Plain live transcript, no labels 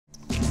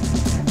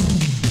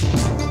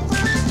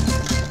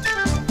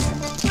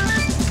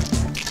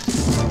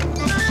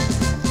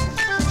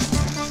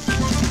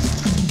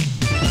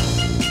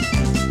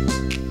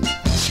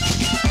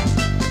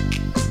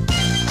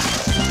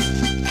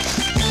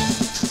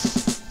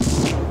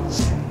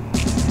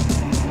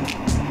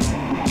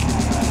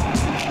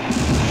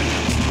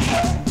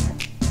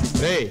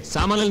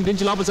సామాన్లను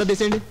దించి లోపల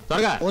సర్దేసేయండి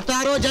త్వరగా.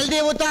 ఉతారో జల్దీ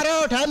ఉతారో,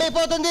 టైం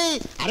అయిపోతుంది.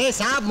 అరే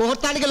సాబ్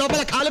ముహూర్తానికి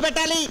లోపల కాలు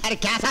పెట్టాలి. అరే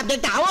క్యా సాబ్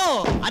దగ్గర ఆవో.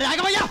 అరే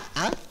ఆగమయ్యా,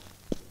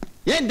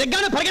 ఏం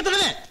దగ్గర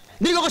పరిగెత్తడమే.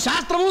 దీనికి ఒక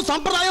శాస్త్రము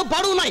సంప్రదాయం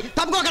పాడు ఉన్నాయి.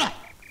 తప్పుకోకరా.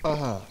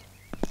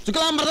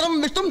 శుక్లాంబరదనం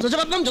విష్ణుం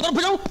శశివర్ణం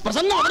చతుర్భుజం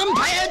ప్రసన్నవదనం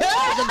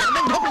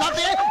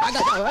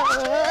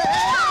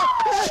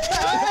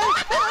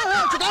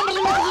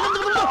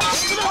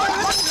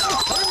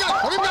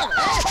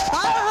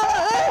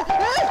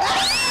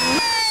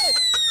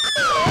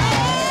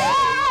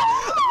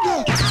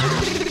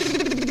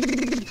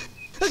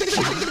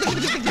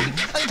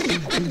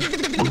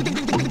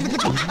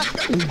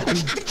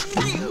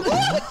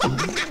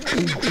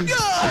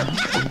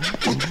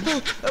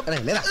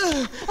లేరా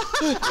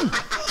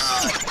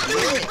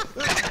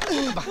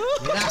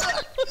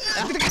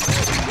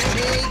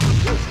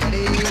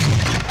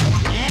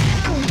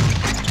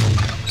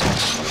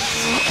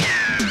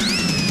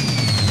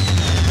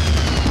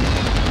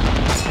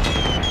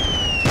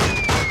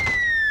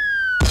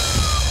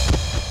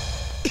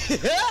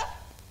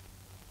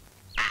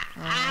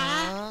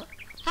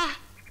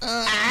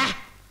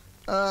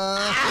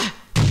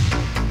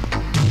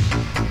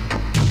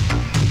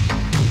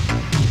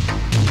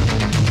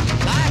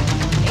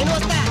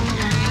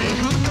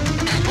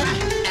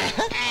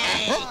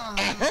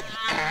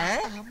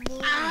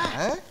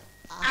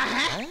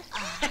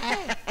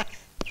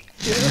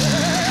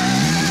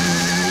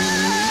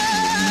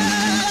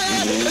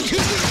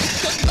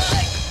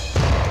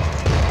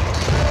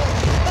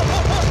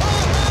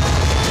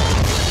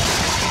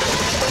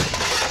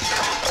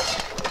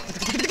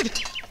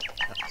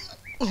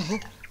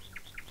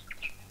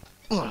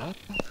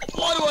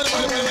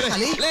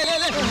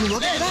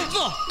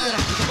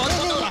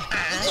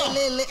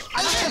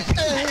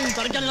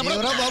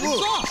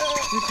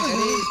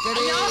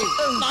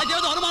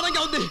నాకేదో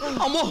అనుమానంగా ఉంది.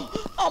 అమ్మో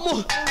అమ్మో,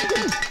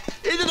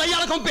 ఇది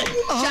దయ్యాల కొంపే.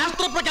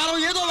 శాస్త్ర ప్రకారం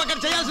ఏదో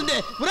ఒకటి చేయాల్సిందే.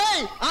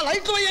 ఆ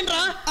లైట్లు వేయండి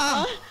రా.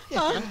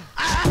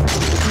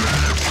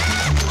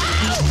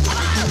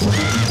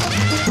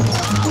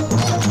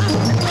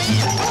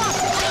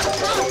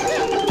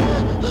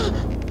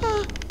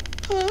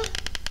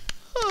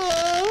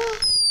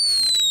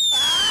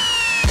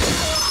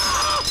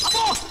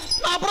 అమ్మో,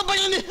 నా అప్పుడు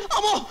పగిలింది.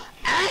 అమ్మో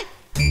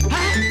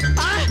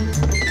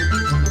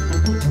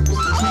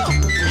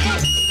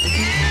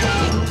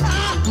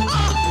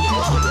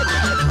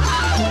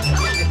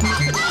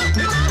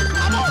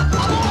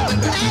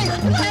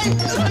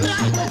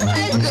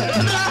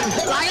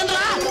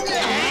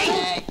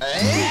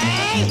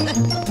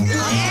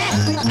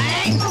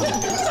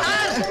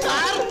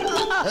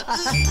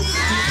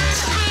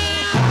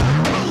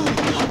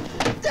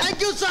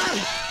థ్యాంక్ యూ సార్.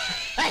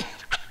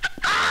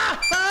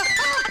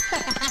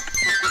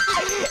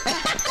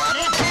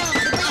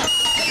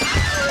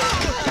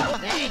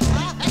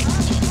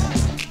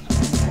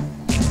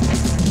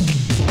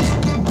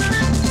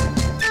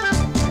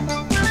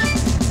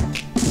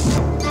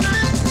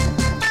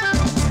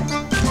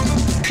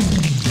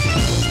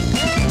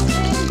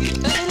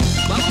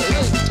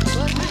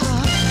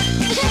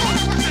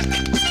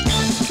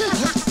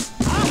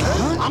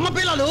 అమ్మ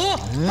పిల్లలు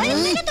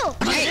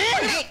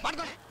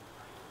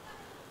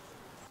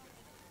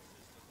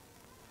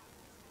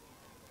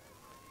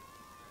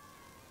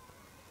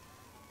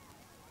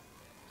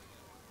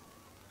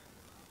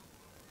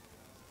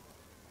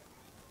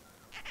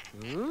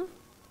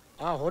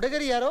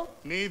హోటగరి యారో,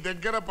 నీ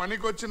దగ్గర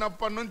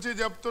పనికొచ్చినప్పటి నుంచి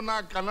చెప్తున్నా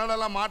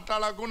కన్నడలో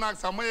మాట్లాడకు, నాకు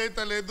సమయం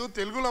అయితే లేదు,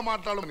 తెలుగులో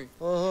మాట్లాడమని.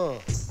 ఓహో,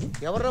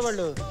 ఎవర్రా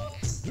వాళ్ళు?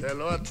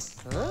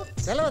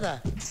 తెలవదా?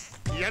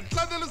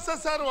 ఎట్లా తెలుస్తా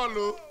సార్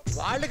వాళ్ళు?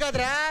 వాళ్ళు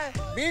కాదురా,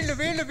 వీళ్ళు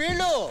వీళ్ళు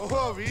వీళ్ళు.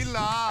 ఓహో వీళ్ళ.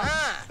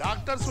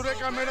 డాక్టర్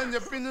సురేఖ మేడం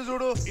చెప్పింది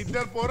చూడు,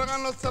 2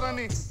 పోరగాళ్ళు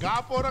వస్తారని. గా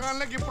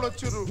పోరగాళ్ళకి ఇప్పుడు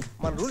వచ్చిర్రు.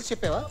 మన రూల్స్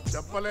చెప్పావా?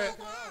 చెప్పలే.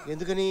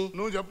 ఎందుకని?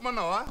 నువ్వు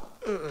చెప్పమన్నావా?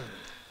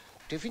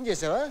 టిఫిన్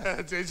చేసావా?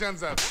 చేశాను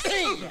సార్.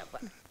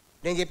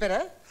 నేను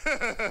చెప్పారా?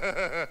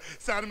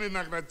 సార్ మీరు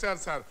నాకు నచ్చారు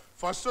సార్.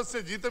 ఫస్ట్ వస్తే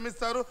జీతం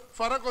ఇస్తారు,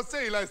 ఫరక్ వస్తే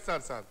ఇలా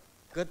ఇస్తారు సార్.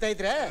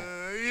 గుర్తయితురా?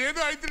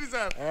 ఏదో అవుతుంది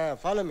సార్.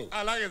 Follow me.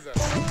 అలాగే సార్.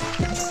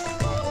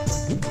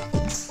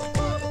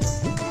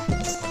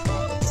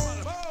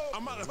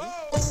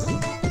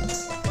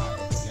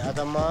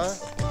 యాదమ్మా,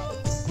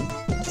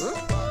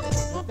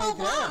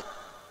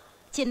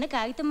 చిన్న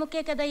కాగితం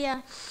ముక్కే కదయ్యా.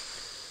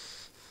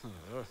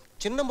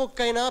 చిన్న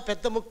ముక్కైనా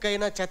పెద్ద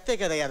ముక్కైనా చెత్తే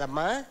కదా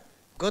యాదమ్మా.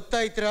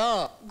 ಗೊತ್ತಾಯ್ತ್ರಾ?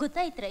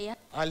 ಗೊತ್ತಾಯ್ತ್ರಯ್ಯ.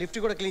 ಆ ಲಿಫ್ಟ್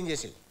ಕೂಡ ಕ್ಲೀನ್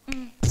చేసి.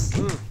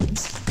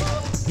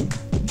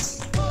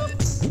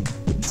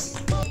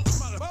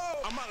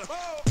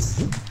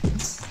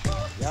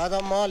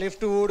 యాదమ్మ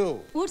లిఫ్ట్ ఊడు.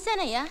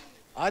 ఊడ్సానయ్యా.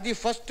 అది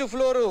ఫస్ట్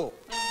ఫ్లోర్.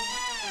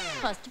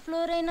 ఫస్ట్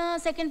ఫ్లోర్ అయినా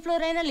సెకండ్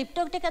ఫ్లోర్ అయినా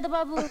లిఫ్ట్ ఒకటే కదా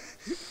బాబు.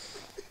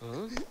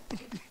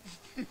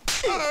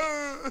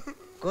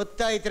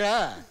 ಗೊತ್ತಾಯ್ತ್ರಾ?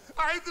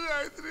 ಆಯ್ತು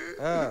ಆಯ್ತು.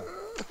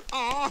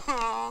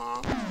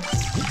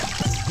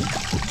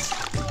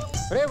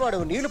 రే వాడు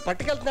నీళ్లు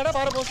పట్టుకెళ్తున్నాడా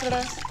పారబోస్తున్నాడా?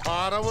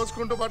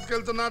 పారబోసుకుంటూ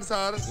పట్టుకెళ్తున్నాడు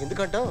సార్.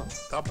 ఎందుకంటావు?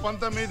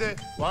 తప్పంతా మీదే.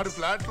 వాడు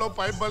ఫ్లాట్ లో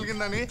పైప్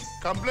బలిగిందని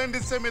కంప్లైంట్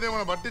ఇస్తే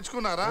మీరేమైనా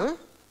పట్టించుకున్నారా?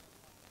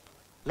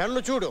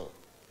 నన్ను చూడు,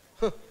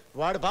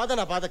 వాడు బాధ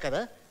నా బాధ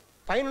కదా,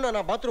 పైన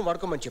నా బాత్రూమ్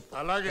వాడుకోమని చెప్పు.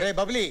 అలాగే. రే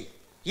బబ్లీ,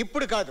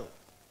 ఇప్పుడు కాదు,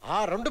 ఆ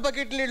 2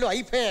 బకెట్ల నీళ్లు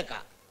అయిపోయాక.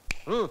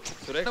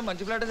 సురేష్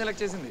మంచి ఫ్లాట్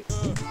సెలెక్ట్ చేసింది.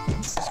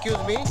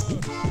 ఎక్స్క్యూజ్ మీ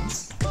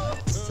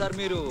సార్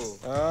మీరు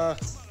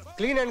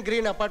clean and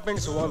green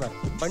apartments owner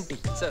Bunty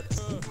sir.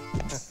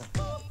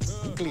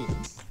 Clean.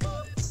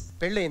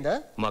 పెళ్ళయిందా?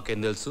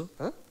 మాకేం తెలుసు?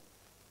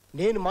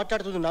 నేను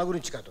మాట్లాడుతుంది నా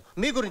గురించి కాదు,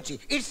 మీ గురించి.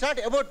 It's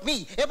not about me,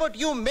 about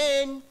you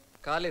main.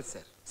 కాలేదు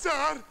సార్.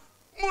 సార్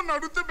మొన్న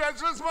అడిగితే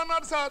బ్యాచులర్స్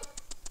అన్నారు సార్.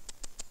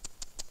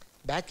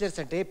 బ్యాచిలర్స్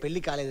అంటే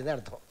పెళ్లి కాలేదని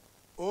అర్థం.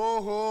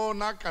 ఓహో,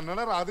 నాకు కన్నడ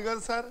రాదు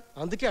కదా సార్,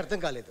 అందుకే అర్థం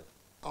కాలేదు.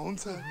 అవును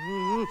సార్.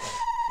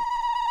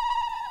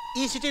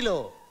 ఈ సిటీలో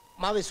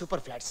మావే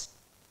సూపర్ ఫ్లాట్స్.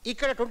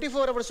 ఇక్కడ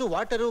 24 అవర్స్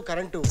వాటరు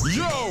కరెంటు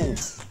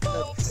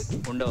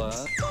ఉండవా?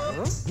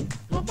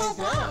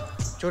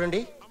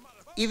 చూడండి,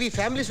 ఇవి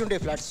ఫ్యామిలీస్ ఉండే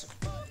ఫ్లాట్స్.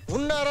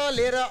 ఉన్నారా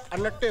లేరా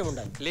అన్నట్టే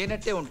ఉండాలి.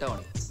 లేనట్టే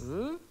ఉంటామని.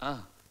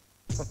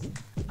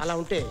 అలా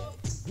ఉంటే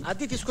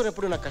అద్దె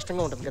తీసుకునేప్పుడు నాకు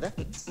కష్టంగా ఉంటుంది కదా.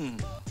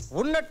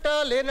 ఉన్నట్ట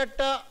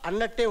లేనట్ట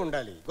అన్నట్టే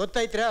ఉండాలి.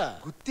 గొత్తైత్రా?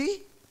 గుత్తి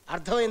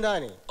అర్థమైందా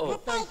అని.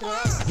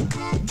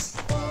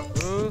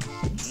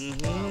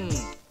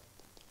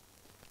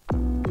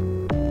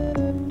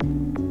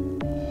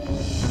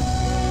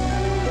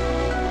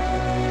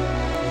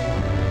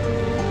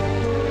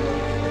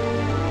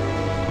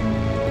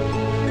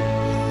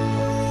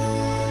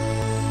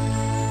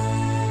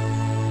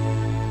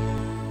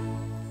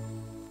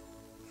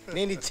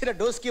 నేను ఇచ్చిన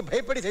డోస్ కి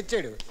భయపడి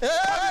తెచ్చాడు.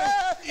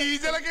 ఈ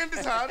జలకేంటి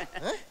సార్?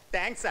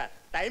 థ్యాంక్స్ సార్,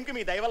 టైం కి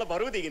మీ దయ వల్ల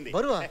బరువు దిగింది.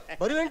 బరువా?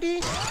 బరువు ఏంటి?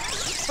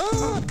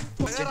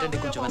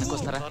 కొంచెం వెనక్కి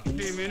వస్తారా?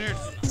 30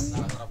 minutes.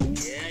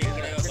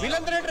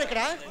 వీళ్ళందరూ ఏంటో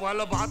ఇక్కడ?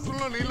 వాళ్ళ బాత్రూమ్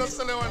లో నీళ్ళు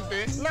వస్తలేవంటే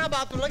నా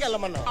బాత్రూమ్ లోకి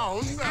వెళ్ళమన్నా.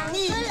 అవును సార్.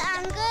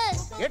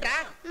 ఏంట్రా?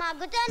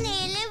 మగ్గుతో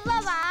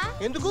నీళ్ళివ్వవా?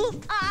 ఎందుకు?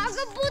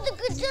 ఆగపోతు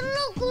కిచెన్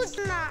లో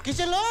కూర్చున్నా.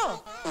 కిచెన్ లో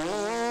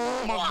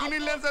మగ్గు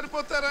నీళ్ళే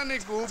సరిపోతారా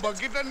నీకు?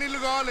 బకెట్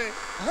నీళ్ళు కావాలి.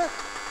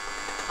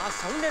 ఆ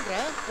సౌండ్ ఏంట్రా?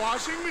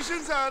 Washing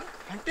machine sir.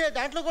 అంటే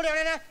దాంట్లో కూడా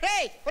ఎవరైనా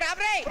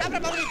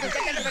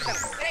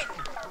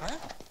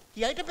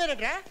ఈ ఐటమ్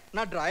పేరేంట్రా?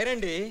 నా డ్రాయర్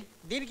అండి.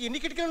 దీనికి ఇన్ని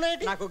కిటికీలు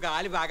ఉన్నాయండి? నాకు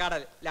గాలి బాగా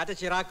ఆడాలి, లేకపోతే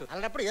చిరాకు.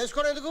 అలాంటప్పుడు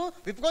వేసుకోవడం ఎందుకు?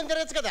 విప్పుకొని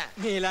తిరగచ్చు కదా.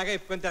 మీలాగా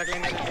ఇప్పుకొని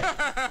తిరగలేండి.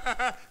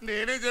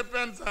 నేనే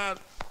చెప్పాను సార్.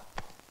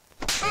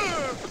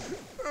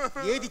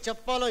 ఏది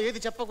చెప్పాలో ఏది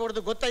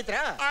చెప్పకూడదు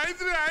గొత్తైత్రా?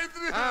 ఐదు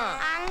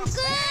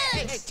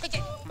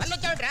మళ్ళీ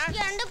వచ్చావుట్రా?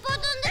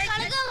 ఎండిపోతుంది,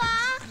 కడగవా?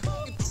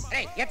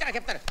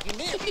 చెప్తారు.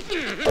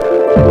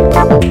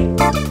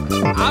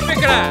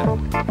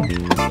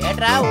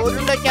 ఏట్రా ఊరు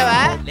నుండి వచ్చావా?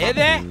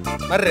 లేదే.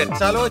 మరి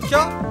రెచ్చాలో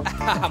వచ్చావు?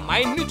 మా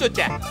ఇంటి నుంచి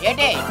వచ్చా.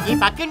 ఏంటి ఈ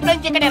పక్కింటి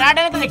నుంచి ఇక్కడ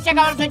రావడానికి రిక్షా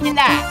కావాల్సి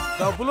వచ్చిందా?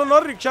 డబ్బులు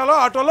రిక్షాలో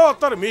ఆటోలో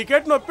వస్తారు,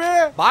 మీకేటి నొప్పి?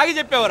 బాగా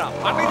చెప్పేవరా,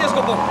 పంటగా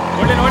చేసుకోపో.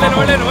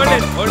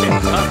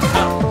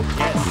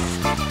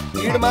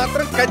 వీడు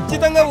మాత్రం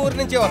ఖచ్చితంగా ఊరి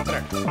నుంచి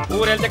వస్తున్నాడు.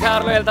 ఊరు వెళ్తే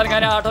కారులో వెళ్తాను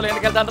కానీ ఆటోలో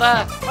ఎందుకు వెళ్తాను రా?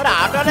 మరి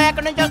ఆటోలో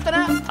ఎక్కడి నుంచి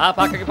వస్తున్నా? ఆ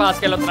పక్కకి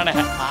పాసుకెళ్ళి వస్తున్నానే.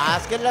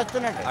 పాసుకెళ్ళి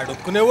వస్తున్నాడు.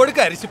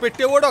 అడుక్కునేవాడికి అరిసి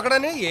పెట్టేవాడు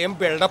ఒకడని ఏం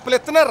బిల్డప్లు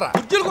ఎత్తున్నారా?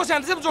 కుర్చీల కోసం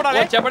ఎంతసేపు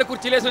చూడాలి? చెప్పడి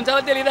కుర్చీలు వేసి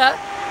ఉంచాలో తెలీదా?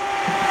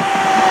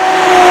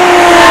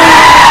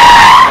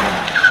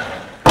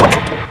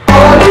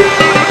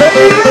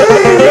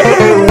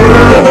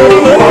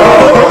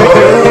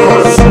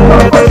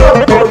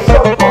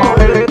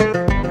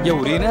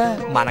 ఎవరైనా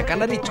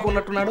మనకన్నా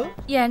ఇచ్చుకున్నట్టున్నాడు.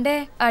 ఏండే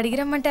అడిగి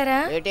రమ్మంటారా?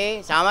 ఏంటి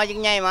సామాజిక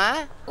న్యాయమా?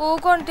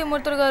 ఊకోండి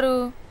తిమ్మూర్తులు గారు.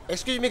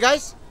 Excuse me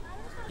guys,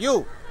 you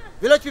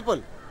village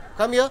people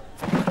come here.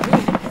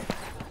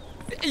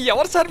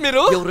 ఎవరు సార్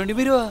మీరు? ఎవరండి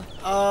మీరు?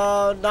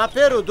 నా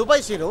పేరు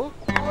Dubai scene.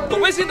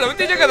 Dubai scene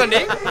Raviteja కదండి.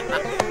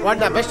 వాడు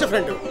నా బెస్ట్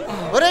ఫ్రెండ్.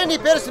 ఒరే నీ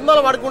పేరు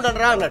సినిమాలో వాడుకుంటాను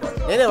రా అన్నాడు.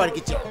 నేనే వాడికి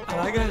ఇచ్చా.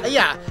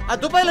 అయ్యా ఆ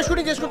దుబాయ్ లో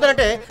షూటింగ్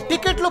చేసుకుంటానంటే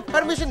టికెట్లు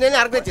పర్మిషన్ నేనే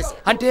ఆర్గనైజ్ చేసి.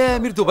 అంటే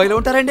మీరు దుబాయ్ లో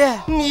ఉంటారండి?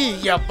 నీ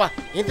అబ్బా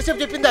ఎంతసేపు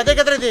చెప్పింది అదే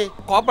కదరా ఇది.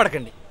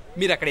 కోపడకండి.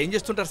 మీరు అక్కడ ఏం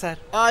చేస్తుంటారు సార్?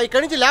 ఇక్కడ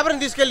నుంచి లేబర్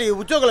తీసుకెళ్లి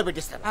ఉద్యోగంలో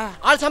పెట్టిస్తాను.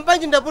 వాళ్ళు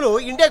సంపాదించిన డబ్బులు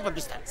ఇండియాకి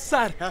పంపిస్తాను.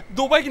 సార్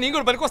దుబాయ్కి నేను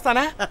కూడా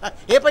పనికొస్తానా?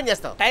 ఏ పని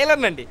చేస్తావు?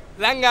 టైలర్ నండి.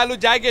 లంగాలు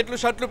జాకెట్లు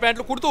షర్ట్లు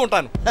ప్యాంట్లు కుడుతూ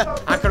ఉంటాను.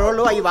 అక్కడ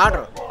వాళ్ళు అవి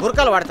వాడరు,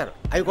 బురకాలు వాడతారు.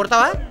 అవి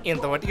కుడతావా?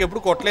 ఇంతవరకు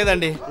ఎప్పుడు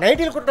కొట్టలేదండి.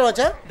 నైటీలు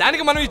కుట్టవచ్చా?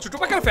 దానికి మనం ఈ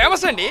చుట్టుపక్కల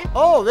ఫేమస్ అండి.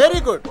 ఓ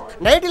వెరీ గుడ్.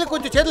 నైటీలు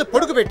కొంచెం చేతులు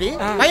పొడుగు పెట్టి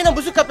పైన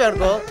ముసుగు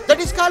కప్పానుకో,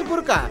 దట్ ఈస్ కాల్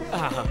బురకా.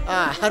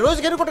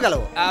 రోజుకి ఎన్ని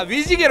కుట్టగలవు?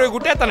 వీజీకి 20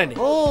 కుట్టేస్తానండి.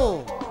 ఓ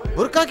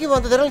బుర్కాకి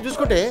 100 దినాలు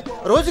చూసుకుంటే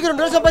రోజుకి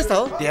 2 రోజులు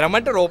సంపాదిస్తావు. దినం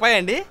అంటే రూపాయి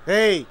అండి.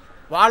 ఏయ్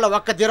వాళ్ళ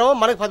ఒక్క దినం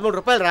మనకు 13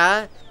 రూపాయలు రా.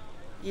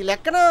 ఈ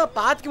లెక్కన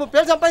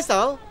 25-30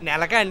 సంపాదిస్తావు.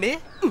 నెలకా అండి?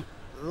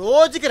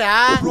 రోజుకి రా.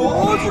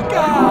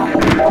 రోజుకా?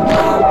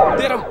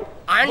 దినం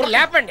అండ్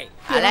లేపండి.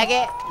 అలాగే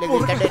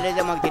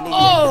లేదో మాకు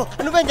తెలియదు.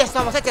 నువ్వేం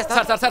చేస్తావు? మసాజ్ చేస్తావు?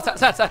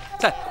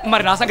 సార్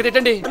మరి నా సంగతి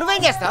ఏంటండి?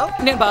 నువ్వేం చేస్తావు?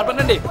 నేను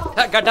బార్బర్నండి.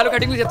 గడ్డాలు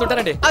కటింగ్లు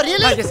చేస్తుంటానండి. Very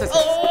good.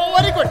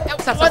 Very good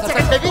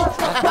massage.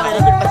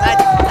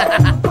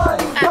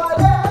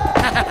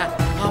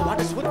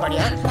 What is good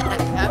Badiya.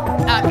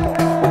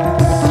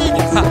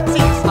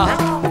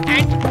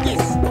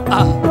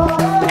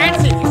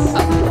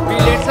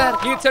 Sir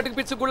neat shirt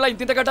పిచ్చి కూడా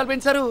ఇంత గడ్డాలు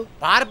పెంచారు.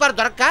 బార్బర్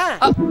దొరక్క?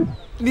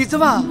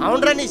 నిజమా?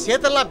 అవునరా, నీ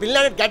చేతుల్లో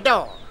బిల్లాని గడ్డం.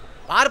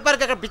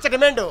 బార్బర్కి అక్కడ పిచ్చ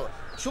డిమాండ్.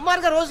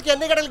 సుమారుగా రోజుకి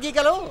ఎన్ని గడలు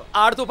గీకలు?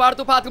 ఆడుతూ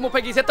పాడుతూ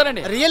 25-30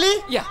 గీసేస్తానండి. Really?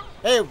 Yeah.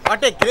 A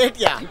what a great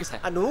yeah. Thank you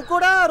sir. నువ్వు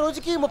కూడా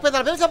రోజుకి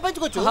 30-40 వేలు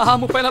సంపాదించుకోవచ్చు.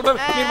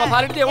 30-40 మీరు మా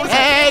పాలిటీ దేవుడు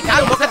సార్.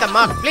 కాదు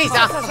మొక్కదమ్మా ప్లీజ్.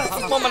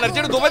 మమ్మల్ని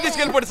అర్జెంట్ దుబాయ్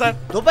తీసుకెళ్ళిపోండి సార్.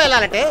 దుబాయ్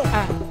వెళ్ళాలంటే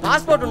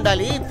పాస్పోర్ట్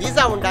ఉండాలి,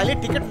 వీసా ఉండాలి,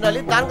 టికెట్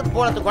ఉండాలి. దానికి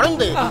పోనంత కూడా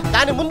ఉంది.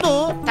 దాని ముందు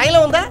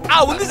టైలో ఉందా?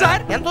 ఉంది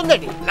సార్. ఎంత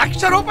ఉందండి?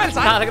 ₹1,00,000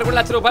 సార్. నా దగ్గర కూడా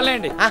 ₹1,00,000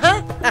 అండి.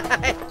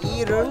 ఈ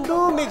రెండు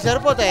మీకు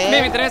సరిపోతాయి.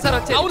 మేము ఇంతనే సార్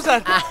వచ్చేది. అవును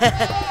సార్.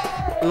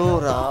 నువ్వు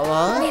రావా?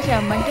 మీరు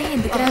రమ్మంటే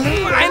ఎందుకు రాను?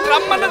 ఆయన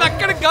రమ్మన్నది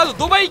అక్కడికి కాదు,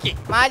 దుబాయ్కి.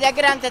 మా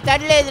దగ్గర అంత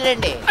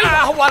తడలేదులేండి.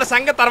 వాళ్ళ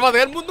సంగతి తర్వాత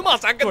కానీ ముందు మా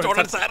సంగతి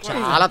చూడండి సార్.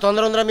 చాలా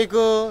తొందర ఉందిరా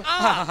మీకు.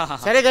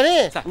 సరే గాని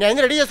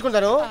నేను రెడీ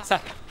చేసుకుంటాను.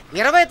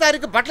 20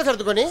 తారీఖు బట్టలు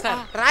సర్దుకొని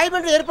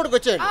రాయబండ్రి ఎయిర్పోర్ట్ కి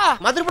వచ్చేయండి.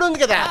 మధురపుడు ఉంది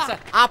కదా,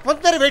 ఆ పొంత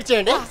దగ్గర వెయిట్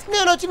చేయండి.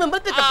 నేను వచ్చి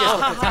మిమ్మల్ని పికప్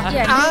చేస్తాను.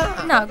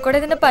 నాకు కూడా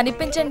ఏదైనా పని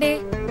ఇప్పించండి.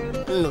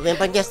 నువ్వేం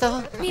పని చేస్తావు?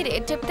 మీరు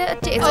ఏం చెప్తే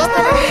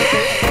చేసేస్తాను.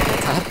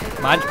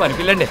 మంచి పని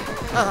పిల్లండి.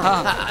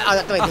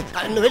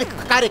 నువ్వు వెళ్ళి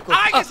కారు ఎక్కువ.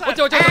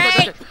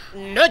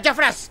 No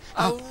జఫ్రాస్,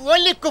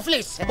 only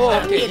కుఫ్లీస్.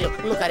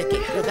 నువ్వు కారెక్కి,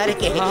 నువ్వు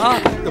కారెక్కి.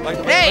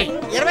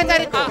 20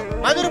 తారీఖు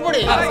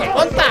మధురపుడి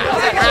పొంత.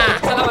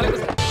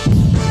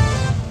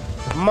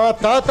 మా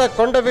తాత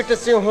కొండవిట్ట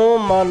సింహం,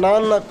 మా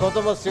నాన్న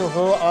కొదవ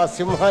సింహం, ఆ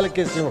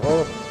సింహాలకి సింహం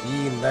ఈ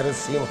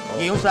నరసింహం.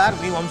 ఏం సార్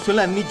మీ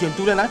వంశంలో అన్ని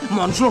జంతువులేనా?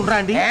 మనుషులు ఉండరా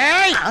అండి?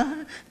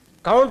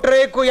 కౌంటర్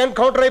ఎక్కువ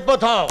ఎన్కౌంటర్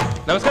అయిపోతావు.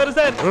 నమస్కారం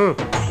సార్.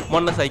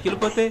 మొన్న సైకిల్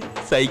పోతే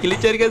సైకిల్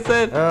ఇచ్చారు కదా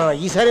సార్.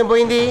 ఈసారి ఏం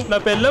పోయింది? నా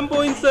పెళ్ళం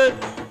పోయింది సార్.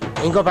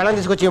 ఇంకో పెళ్ళం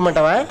తీసుకొచ్చి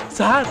ఇవ్వమంటావా?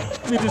 సార్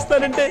మీరు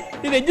ఇస్తానంటే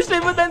నేను అడ్జస్ట్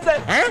అయిపోతాను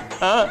సార్.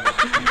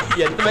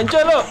 ఎంత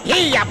మంచోలో.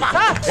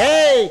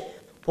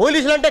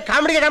 పోలీసులు అంటే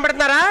కామెడీగా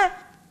కనబడుతున్నారా?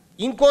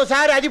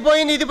 ఇంకోసారి అది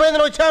పోయింది ఇది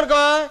పోయింది వచ్చావు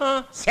అనుకో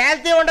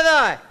శాంతి ఉండదు.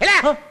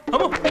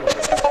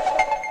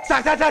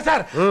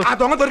 సార్ ఆ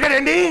దొంగ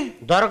దొరికాడండి?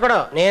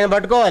 దొరకడం నేను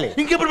పట్టుకోవాలి.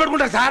 ఇంకెప్పుడు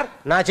పట్టుకుంటారు సార్?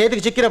 నా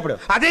చేతికి చిక్కినప్పుడు.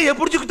 అదే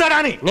ఎప్పుడు చిక్కుతాడా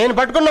అని. నేను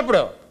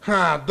పట్టుకున్నప్పుడు.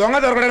 దొంగ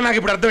దొరకడం నాకు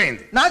ఇప్పుడు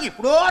అర్థమైంది. నాకు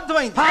ఇప్పుడు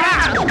అర్థమైంది.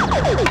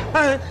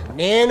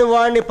 నేను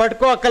వాడిని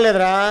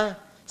పట్టుకోక్కర్లేదురా.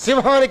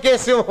 సింహానికే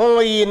సింహం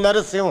ఈ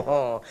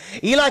నరసింహం.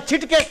 ఇలా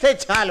చిటికేస్తే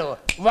చాలు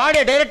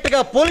వాడే డైరెక్ట్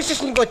గా పోలీస్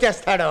స్టేషన్ కి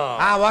వచ్చేస్తాడు.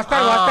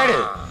 వస్తాడు.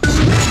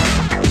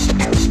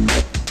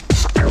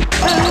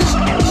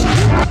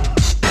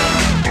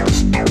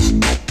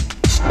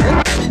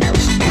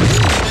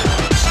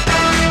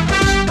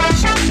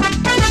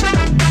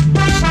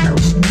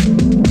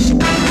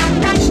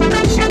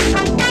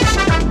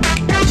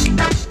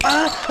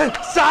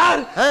 సార్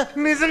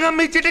నిజంగా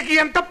మీ చిటికి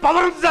ఎంత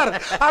పవర్ ఉంది సార్.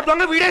 ఆ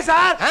దొంగ వీడే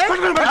సార్.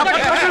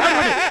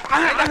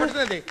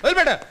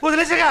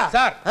 వదిలేసగా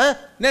సార్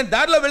నేను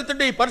దారిలో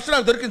వెళ్తుంటే ఈ పర్సు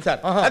నాకు దొరికింది సార్.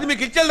 అది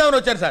మీకు ఇచ్చేద్దామని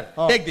వచ్చాను సార్.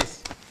 Take this.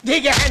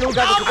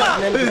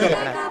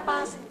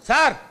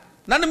 సార్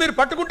నన్ను మీరు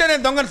పట్టుకుంటే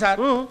నేను దొంగను సార్.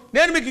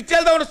 నేను మీకు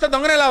ఇచ్చేద్దామని వస్తే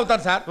దొంగనే ఎలా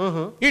అవుతాను సార్?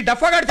 ఈ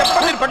డఫాగాడు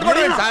చెప్తాను మీరు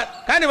పట్టుకోవడం సార్.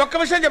 కానీ ఒక్క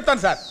విషయం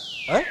చెప్తాను సార్.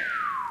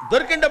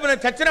 దొరికిన డబ్బు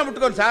నేను చచ్చినా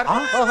ముట్టుకోను సార్.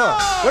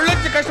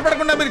 ఒళ్ళొచ్చి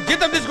కష్టపడకుండా మీరు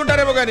జీతం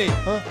తీసుకుంటారేమో కానీ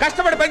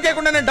కష్టపడి పని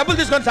చేయకుండా నేను డబ్బులు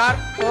తీసుకోను సార్.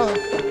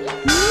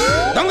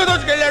 దొంగ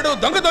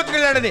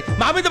దోచుకెళ్ళాడని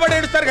మా మీద పడి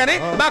ఏడుస్తారు కానీ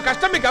మా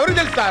కష్టం మీకు ఎవరికి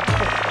తెలుసు సార్?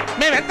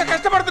 మేము ఎంత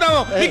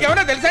కష్టపడుతున్నామో మీకు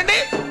ఎవరో తెలుసండి?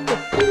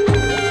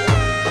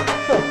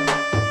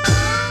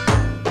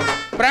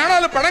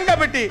 ప్రాణాలు పడంగా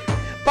పెట్టి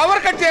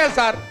పవర్ కట్ చేయాలి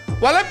సార్.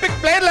 ఒలింపిక్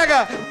ప్లేయర్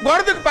లాగా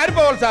గోడకు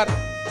పారిపోవాలి సార్.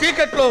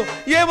 చీకట్లో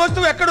ఏ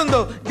వస్తువు ఎక్కడుందో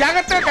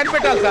జాగ్రత్తగా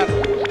కనిపెట్టాలి సార్.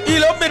 ఈ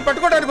లోపు మీరు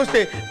పట్టుకోవడానికి వస్తే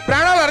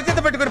ప్రాణాలు అరచేత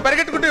పెట్టుకుని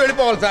పరిగెట్టుకుంటూ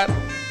వెళ్ళిపోవాలి సార్.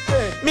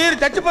 మీరు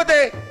చచ్చిపోతే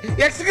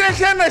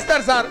ఎక్స్గ్రేషన్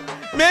ఇస్తారు సార్.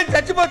 మేము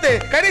చచ్చిపోతే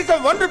కనీసం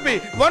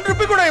వన్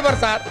రూపీ కూడా ఇవ్వరు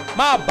సార్.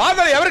 మా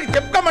బాధలు ఎవరికి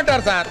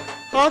చెప్పుకోమంటారు సార్?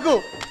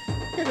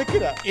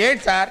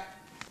 ఏంటి సార్?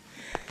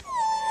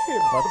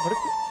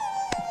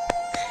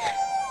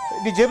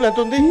 నీ జేబులో ఎంత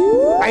ఉంది?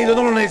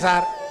 500 ఉన్నాయి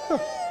సార్.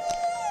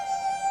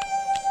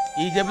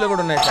 ఈ జేబులో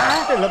కూడా ఉన్నాయి సార్.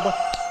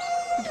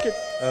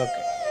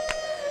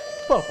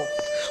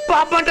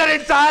 పాపం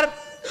అంటారేంటి సార్?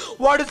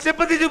 వాడు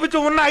సింపతి చూపించి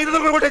ఉన్న 500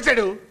 కూడా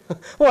కొట్టేశాడు.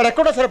 వాడు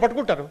ఎక్కడో సరే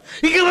పట్టుకుంటారు.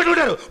 ఇంకేం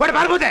పట్టుకుంటారు? వాడు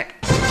పారిపోతే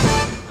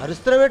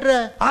అరుస్తున్నావేట్రా?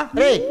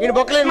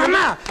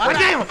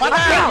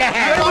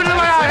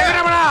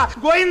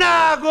 గోయిందా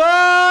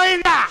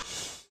గోయిందా.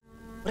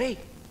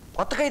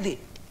 కొత్త ఖైదీ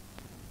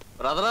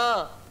బ్రదరా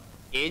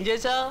ఏం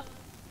చేసా?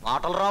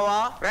 మాటలు రావా?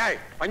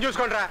 పని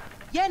చూసుకోండి రా.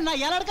 ఏ నా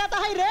ఎలడకాతా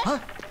హై రే?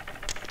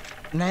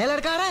 నా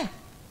ఎలడకా రే?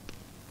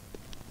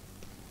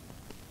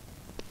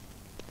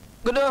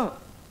 గుడు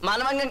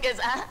మానభంగం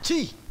కేసా? ఛీ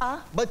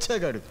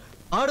బచ్చాగాడు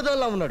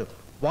ఆడుదల్లా ఉన్నాడు.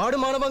 వాడు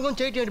మానభంగం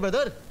చేయటండి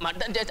బ్రదర్.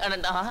 మర్డర్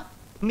చేశాడంట.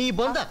 మీ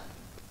బొంద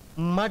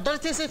మర్డర్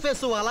చేసే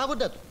ఫేస్ అలా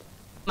ఉండదు.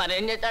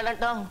 మరేం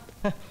చేశాడంట?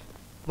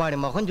 వాడి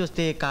మొహం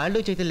చూస్తే కాళ్ళు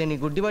చేతులు లేని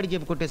గుడ్డివాడి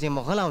జేబు కొట్టేసే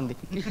మొహంలా ఉంది.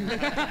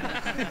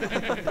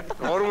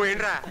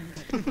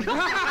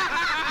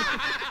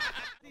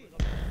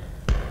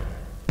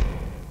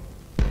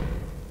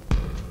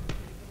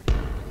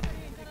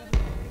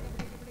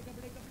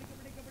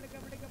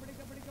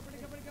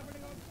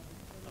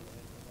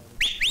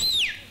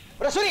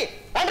 రసూరి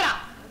రండ్రా.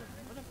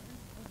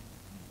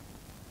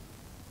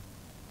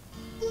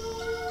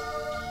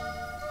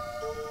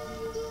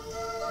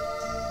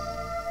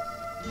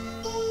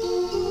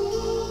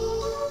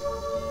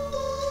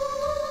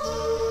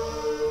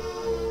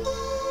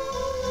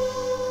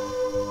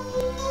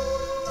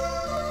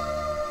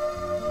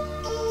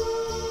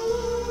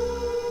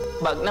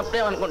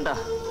 భగ్నప్రేమ అనుకుంటా.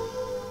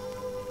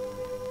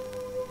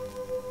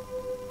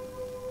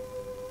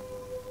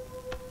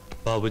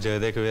 బాబు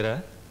జగదేక వీరా,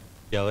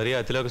 ఎవరి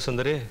అతిలోక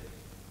సుందరి?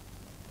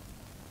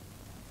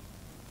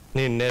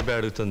 నిన్నే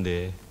అడుగుతుంది.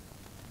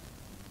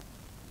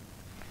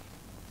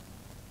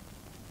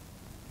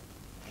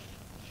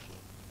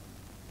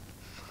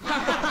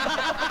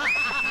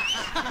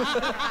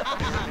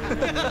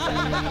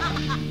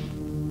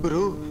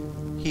 గురు,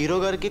 హీరో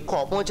గారికి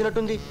కోపం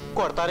వచ్చినట్టుంది,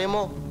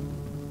 కొడతారేమో.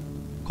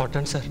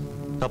 కొట్టండి సార్,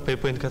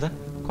 తప్పైపోయింది కదా,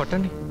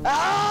 కొట్టండి.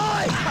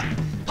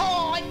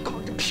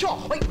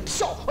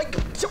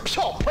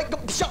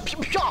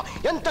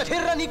 ఎంత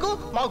ధైర్యం నీకు?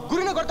 మా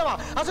గురిని కొడతావా?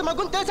 అసలు మా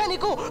గురి తెలుసా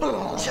నీకు?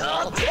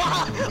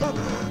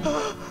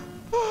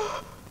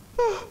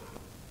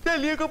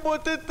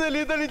 తెలియకపోతే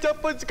తెలియదని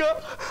చెప్పొచ్చుగా,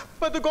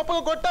 పెద్ద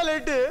గొప్పగా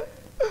కొట్టాలేంటి?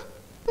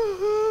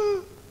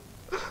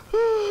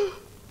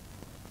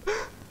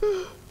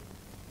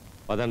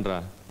 పదండ్రా,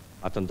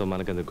 అతనితో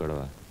మనకెందుకు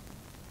గొడవ?